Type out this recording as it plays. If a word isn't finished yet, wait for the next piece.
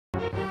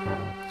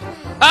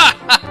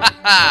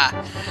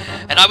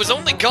And I was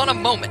only gone a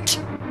moment.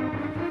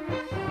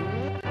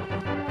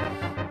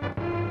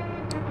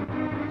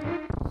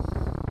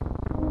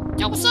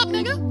 Yo, what's up,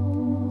 nigga?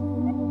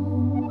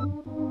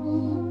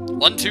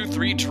 1, 2,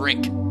 3,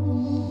 drink.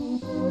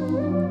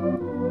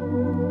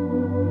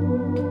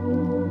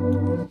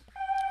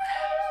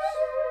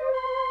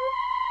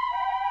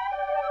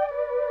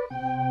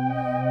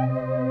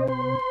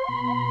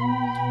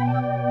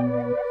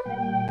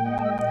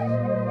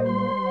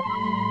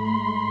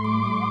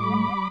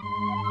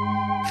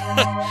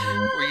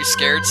 Were you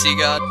scared, Sea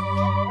God?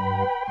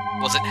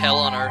 Was it hell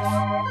on earth?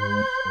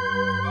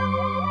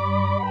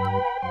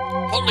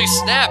 Holy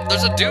snap,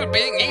 there's a dude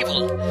being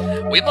evil.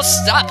 We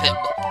must stop him.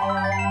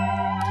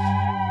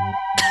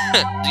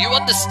 Do you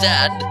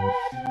understand?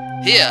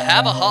 Here,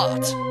 have a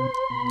heart.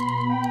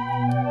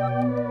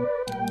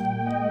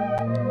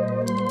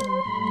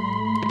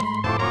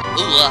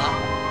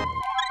 Ooh,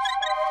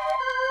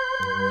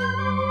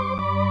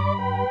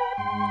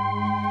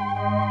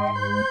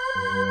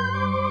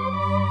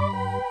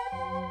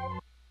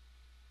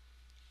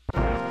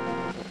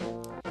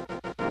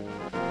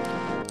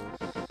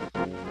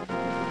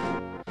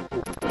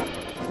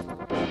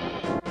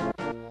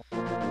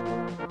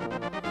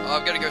 Oh,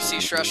 I've got to go see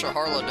Shresh or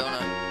Harlow, don't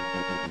I?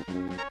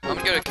 I'm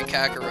gonna go to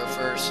Kakariko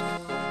first.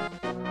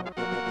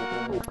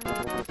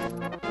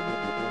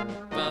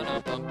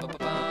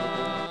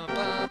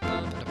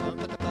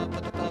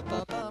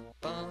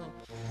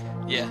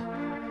 Yeah,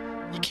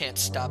 you can't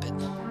stop it.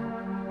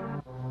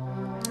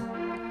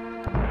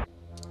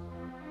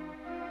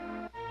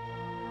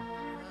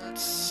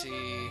 Let's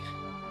see.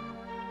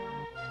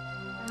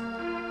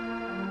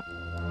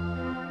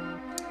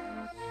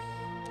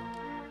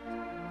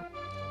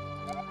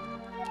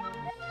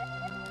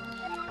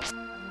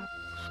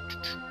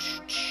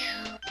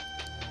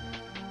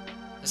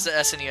 This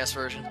is the SNES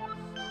version.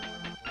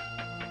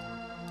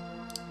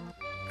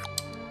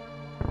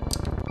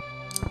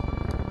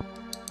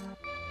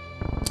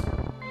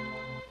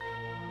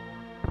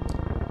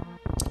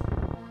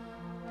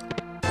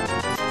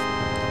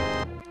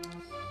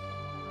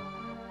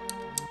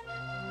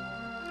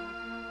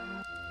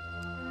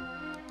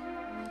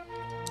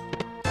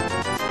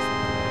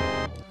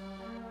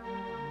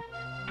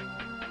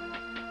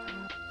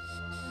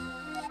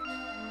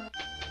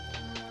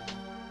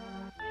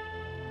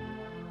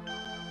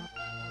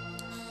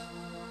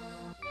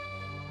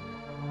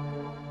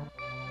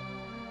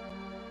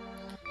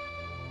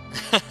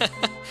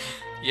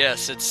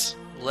 Yes, it's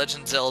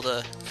Legend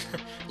Zelda,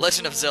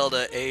 Legend of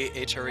Zelda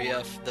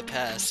A-H-R-E-F, The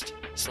Past,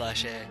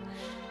 /A.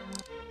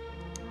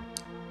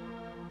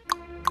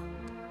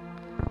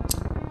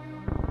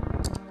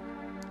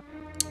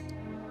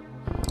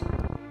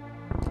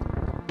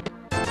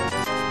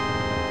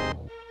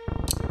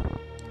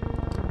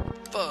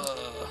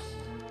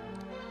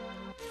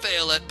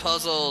 Fail at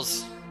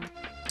puzzles.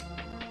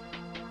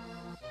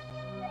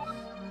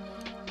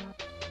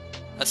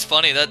 That's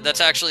funny, that's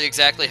actually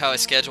exactly how I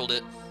scheduled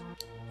it.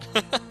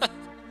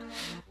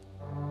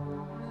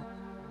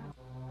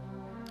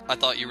 I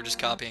thought you were just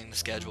copying the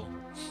schedule.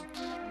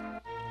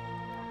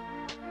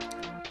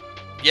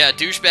 Yeah,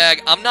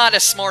 douchebag, I'm not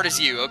as smart as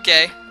you,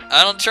 okay?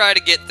 I don't try to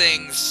get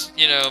things,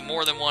 you know,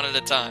 more than one at a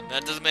time.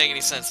 That doesn't make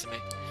any sense to me.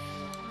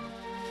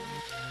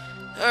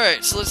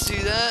 Alright, so let's do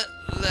that.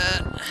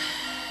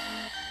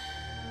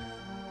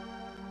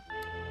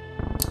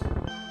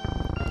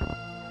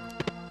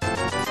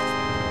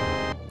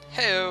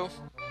 Hey-o.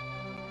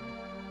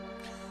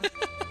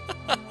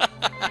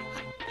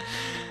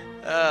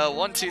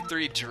 1, 2,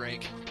 3,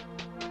 drink.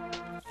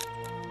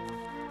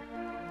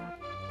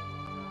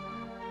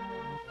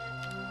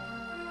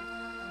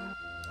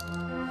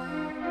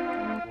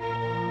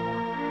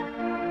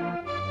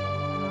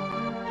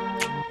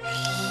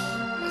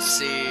 Let's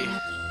see.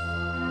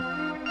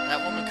 That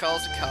woman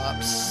calls the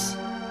cops.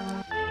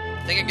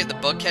 I think I can get the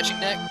bug catching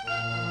deck.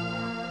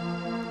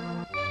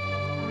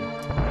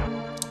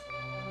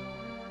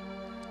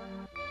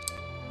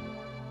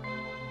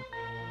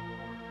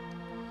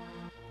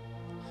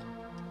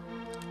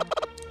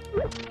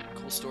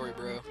 Cool story,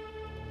 bro.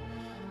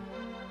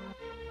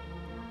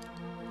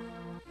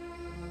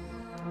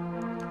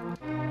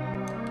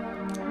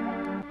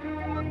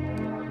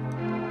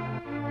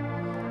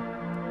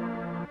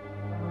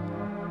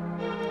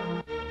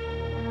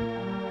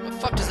 Where the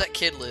fuck does that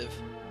kid live?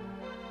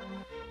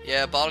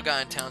 Yeah, bottle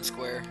guy in town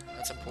square.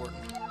 That's important.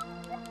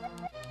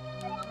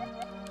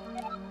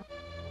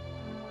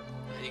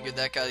 I need to get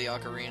that guy the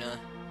ocarina.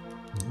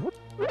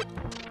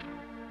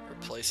 Or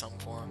play something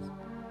for him.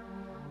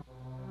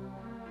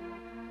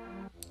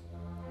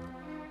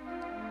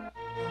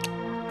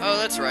 Oh,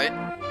 that's right.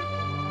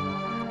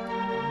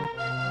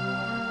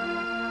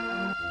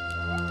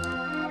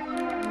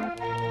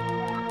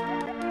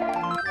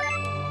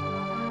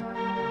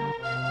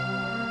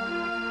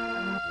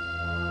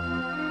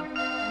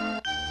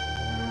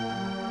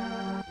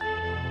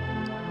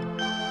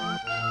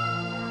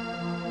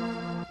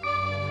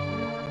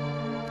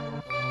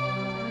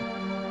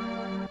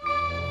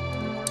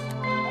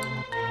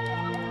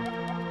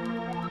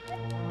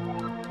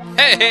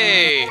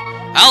 Hey!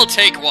 I'll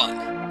take one!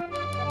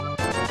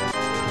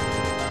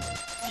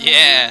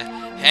 Yeah,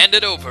 hand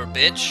it over,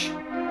 bitch.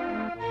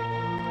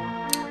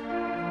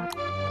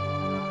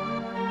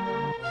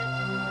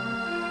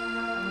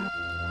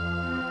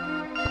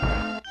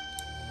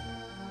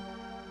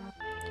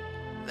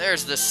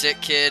 There's the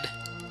sick kid.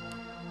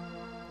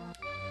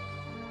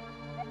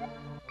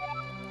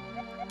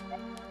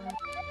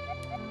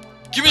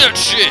 Give me that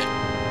shit!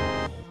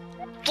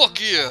 Fuck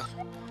yeah!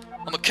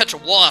 I'm gonna catch a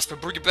wasp and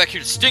bring it back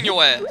here to sting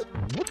your ass!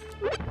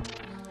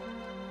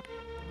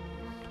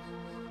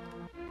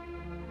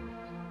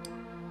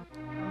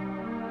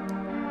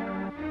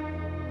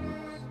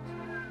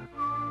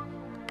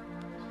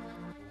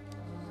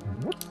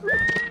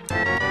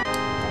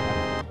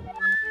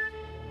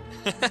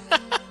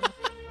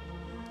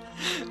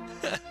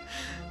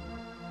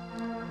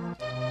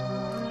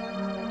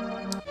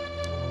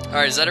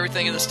 Alright, is that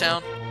everything in this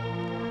town?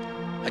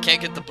 I can't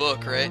get the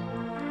book, right?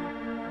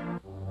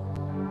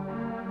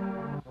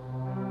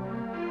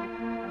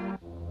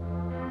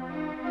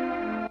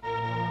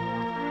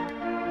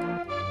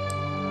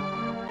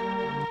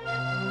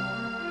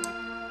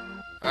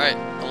 Alright,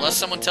 unless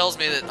someone tells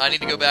me that I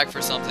need to go back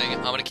for something,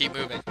 I'm gonna keep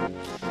moving.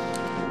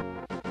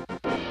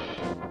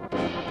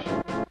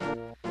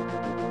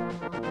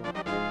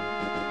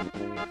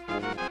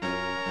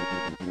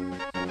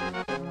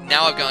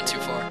 Now I've gone too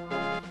far.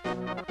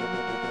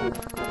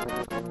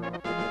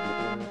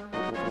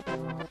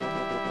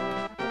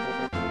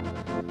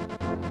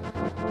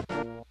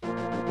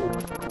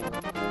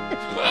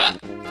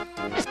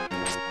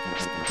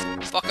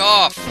 Fuck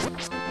off!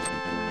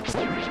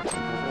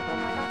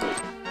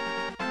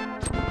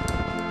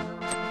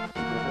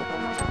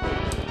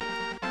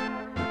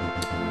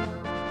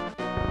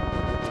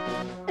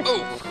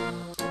 Oh!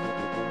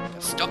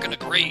 Got stuck in a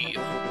grave.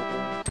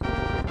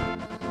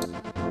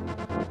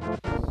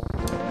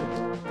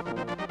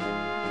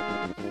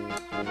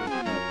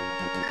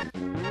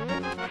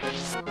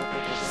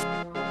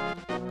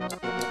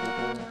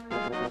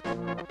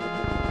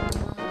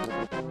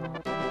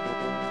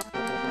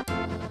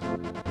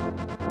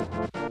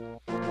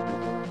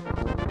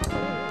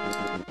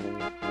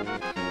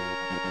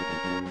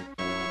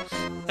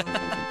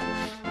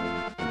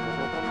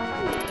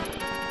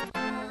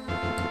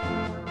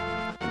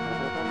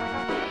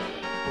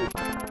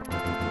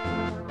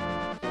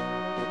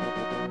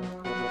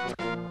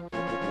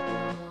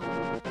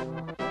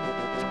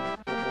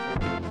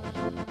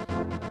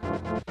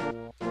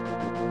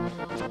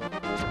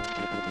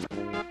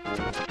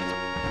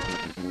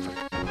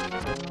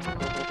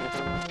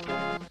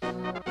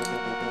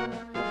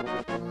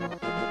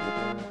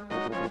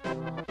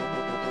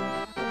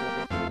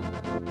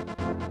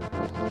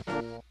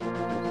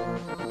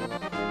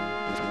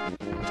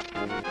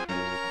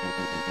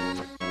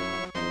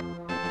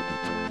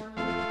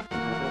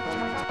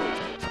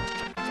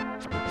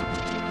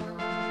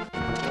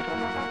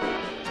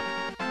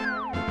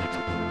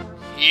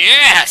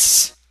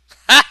 Yes!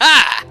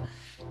 Ha-ha!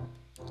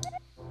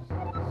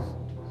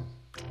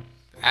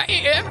 I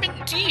am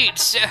indeed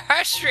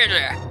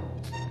Sahasrara.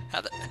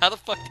 How the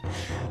fuck?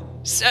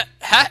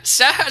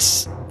 Sahasrara!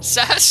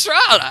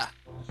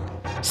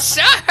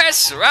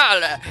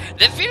 Sahasrara,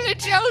 the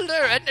village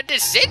elder and a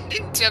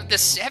descendant of the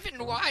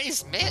 7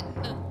 wise men.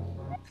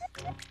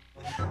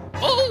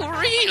 Oh,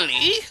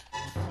 really?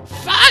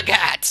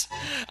 Fagat!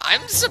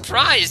 I'm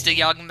surprised a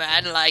young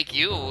man like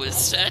you is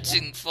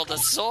searching for the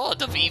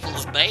sword of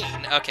evil's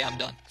bane. Okay, I'm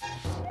done.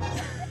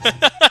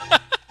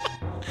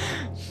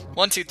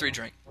 1, 2, 3,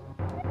 drink.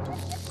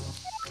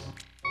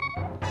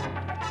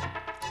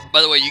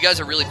 By the way, you guys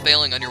are really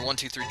failing on your 1,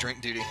 2, 3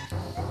 drink duty.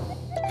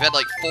 We've had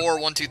like 4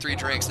 1, 2, 3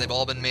 drinks, they've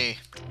all been me.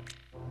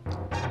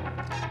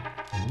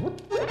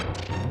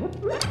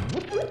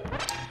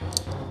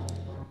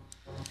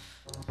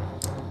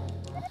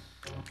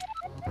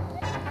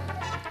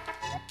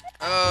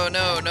 Oh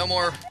no, no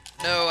more.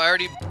 No,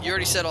 you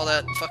already said all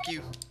that. Fuck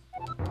you.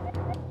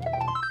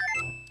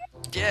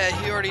 Yeah,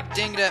 he already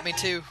dinged at me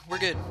too. We're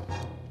good.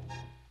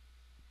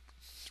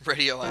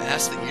 Radio, I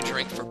asked that you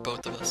drink for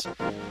both of us.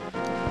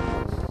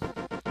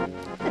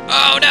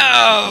 Oh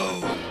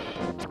no!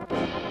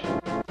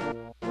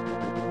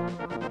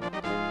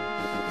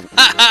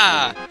 Ha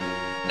ha!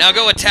 Now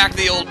go attack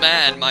the old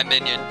man, my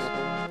minion.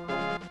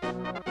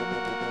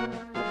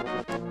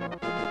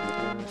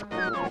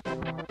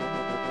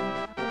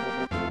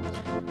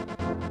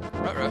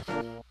 Ruh-roh.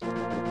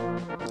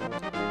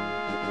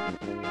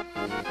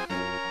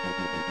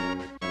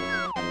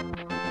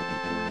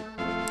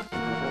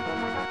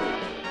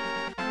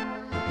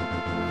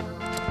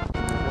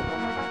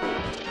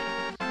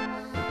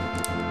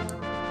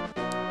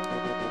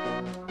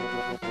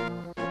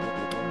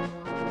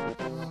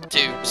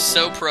 Dude,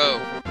 so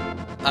pro.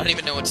 I don't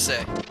even know what to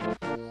say.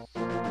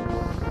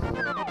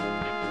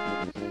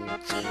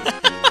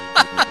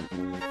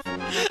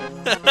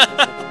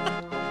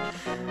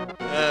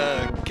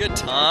 Good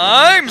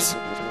times!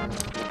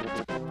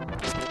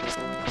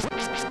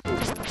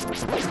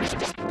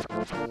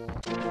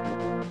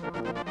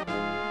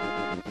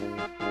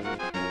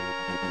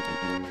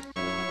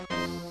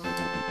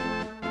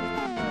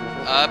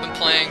 I've been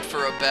playing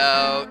for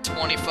about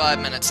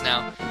 25 minutes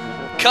now.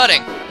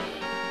 Cutting!